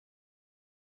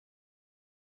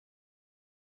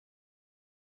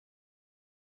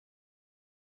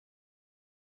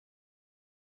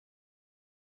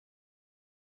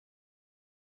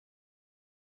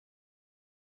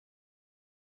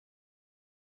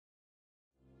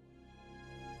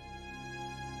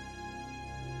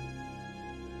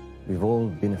We've all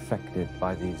been affected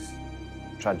by these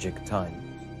tragic times.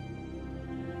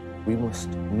 We must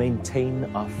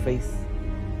maintain our faith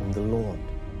in the Lord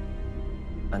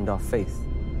and our faith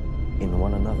in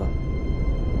one another.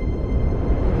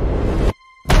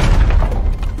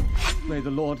 May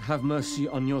the Lord have mercy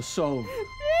on your soul.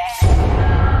 You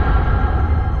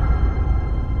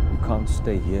can't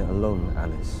stay here alone,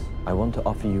 Alice. I want to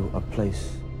offer you a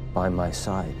place by my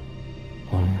side.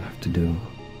 All you have to do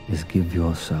is give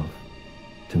yourself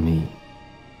to me.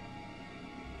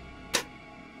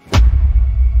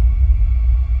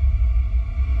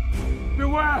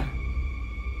 Beware!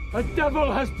 A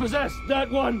devil has possessed that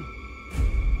one!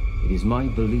 It is my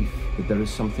belief that there is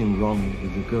something wrong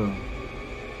with the girl.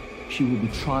 She will be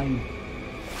tried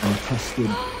and tested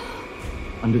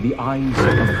under the eyes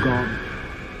of God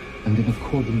and in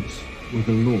accordance with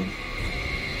the law.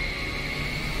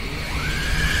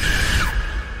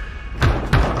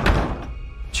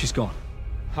 She's gone.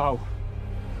 How?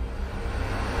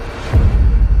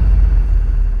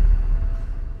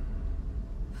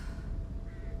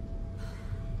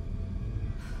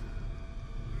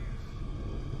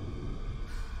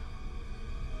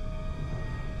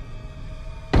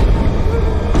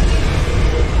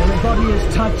 When a body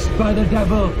is touched by the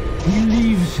devil, he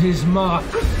leaves his mark.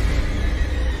 For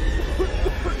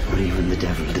even the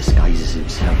devil disguises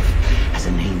himself as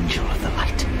an angel of the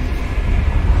light.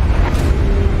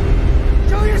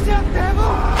 Show yourself, devil!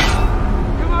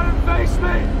 Come on and face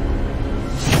me!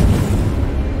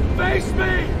 Face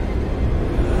me!